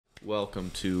Welcome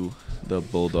to the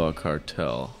Bulldog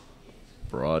Cartel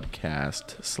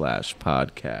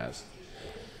broadcast/podcast.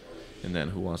 And then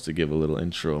who wants to give a little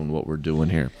intro on what we're doing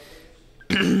here?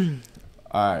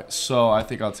 All right, so I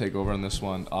think I'll take over on this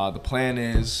one. The plan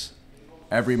is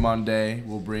every Monday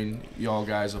we'll bring y'all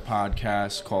guys a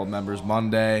podcast called Members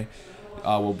Monday.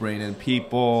 We'll bring in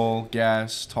people,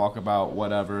 guests, talk about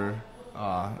whatever,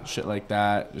 shit like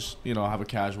that. Just, have a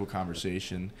casual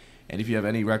conversation. And if you have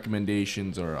any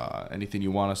recommendations or anything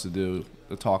you want us to do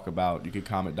to talk about, you can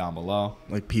comment down below.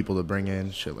 Like people to bring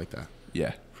in, shit like that.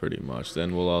 Yeah. Pretty much.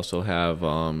 Then we'll also have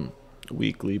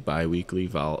weekly, bi-weekly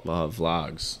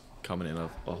vlogs coming in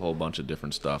of a whole bunch of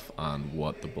different stuff on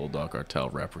what the Bulldog Cartel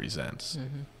represents.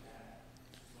 Mm-hmm.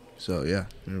 So, yeah,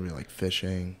 maybe like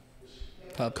fishing,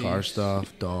 Puppies. car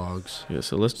stuff, dogs. Yeah,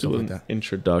 so let's do an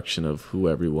introduction of who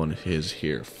everyone is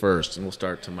here first. And we'll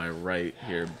start to my right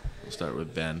here. We'll start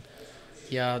with Ben.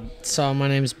 Yeah, so my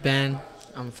name's Ben.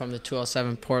 I'm from the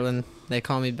 207 Portland. They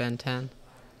call me Ben 10.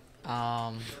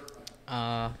 I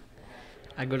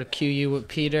go to QU with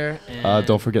Peter. And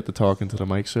Don't forget to talk into the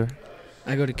mic, sir.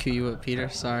 I go to QU with Peter,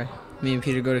 sorry. Me and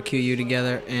Peter go to QU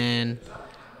together, and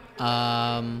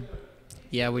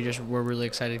we're really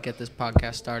excited to get this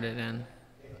podcast started and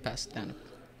pass it down.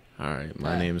 All right,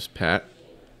 my name's Pat.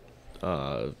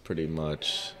 Pretty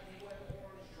much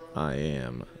I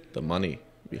am the money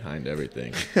behind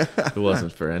everything. If it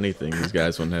wasn't for anything, these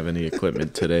guys wouldn't have any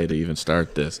equipment today to even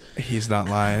start this. He's not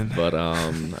lying. But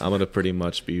I'm going to pretty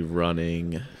much be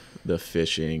running the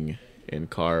fishing and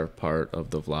car part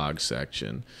of the vlog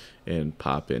section and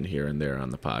pop in here and there on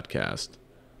the podcast.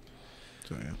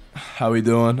 So, yeah. How we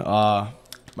doing? My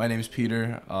name's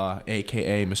Peter,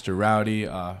 a.k.a. Mr. Rowdy.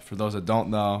 For those that don't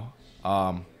know,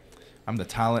 I'm the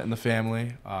talent in the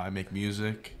family. I make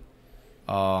music.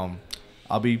 I'll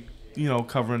be,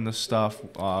 covering the stuff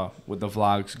with the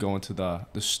vlogs, going to the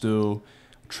stew,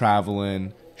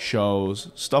 traveling, shows,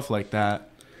 stuff like that.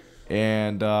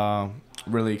 And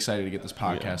really excited to get this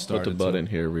podcast started. Put the butt in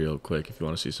here real quick if you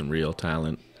want to see some real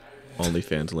talent.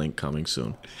 OnlyFans link coming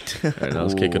soon. All right, now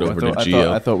let's kick it over to Gio.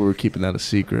 I thought we were keeping that a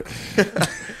secret.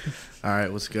 All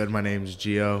right, what's good? My name's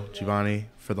Giovanni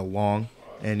for the long.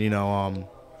 And,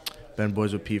 been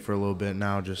boys with Pete for a little bit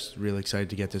now. Just really excited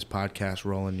to get this podcast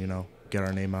rolling, get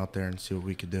our name out there and see what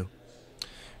we could do.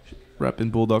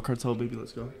 Repping Bulldog Cartel, baby.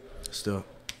 Let's go. Let's do it.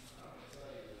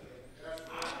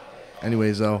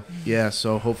 Anyways, though, yeah,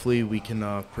 so hopefully we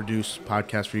can produce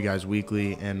podcasts for you guys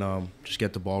weekly and just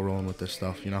get the ball rolling with this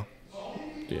stuff, Yeah,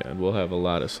 and we'll have a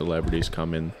lot of celebrities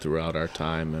come in throughout our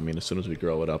time. I mean, as soon as we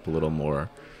grow it up a little more,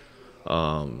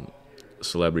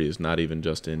 celebrities, not even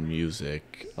just in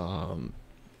music,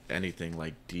 anything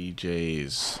like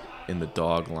DJs in the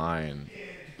dog line,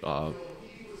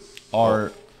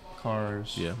 art,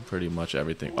 cars. Yeah, pretty much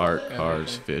everything. Art,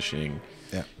 cars, fishing,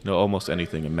 Yeah. Almost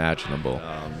anything imaginable.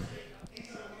 I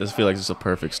just feel like this is a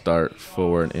perfect start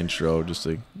for an intro, just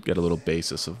to get a little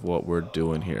basis of what we're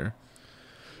doing here.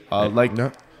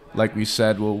 Like we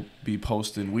said, we'll be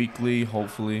posting weekly,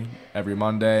 hopefully every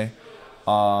Monday.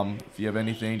 If you have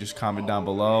anything, just comment down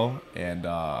below. And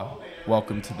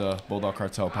welcome to the Bulldog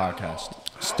Cartel podcast.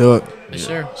 Let's do it. Yes,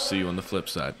 sir. See you on the flip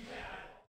side.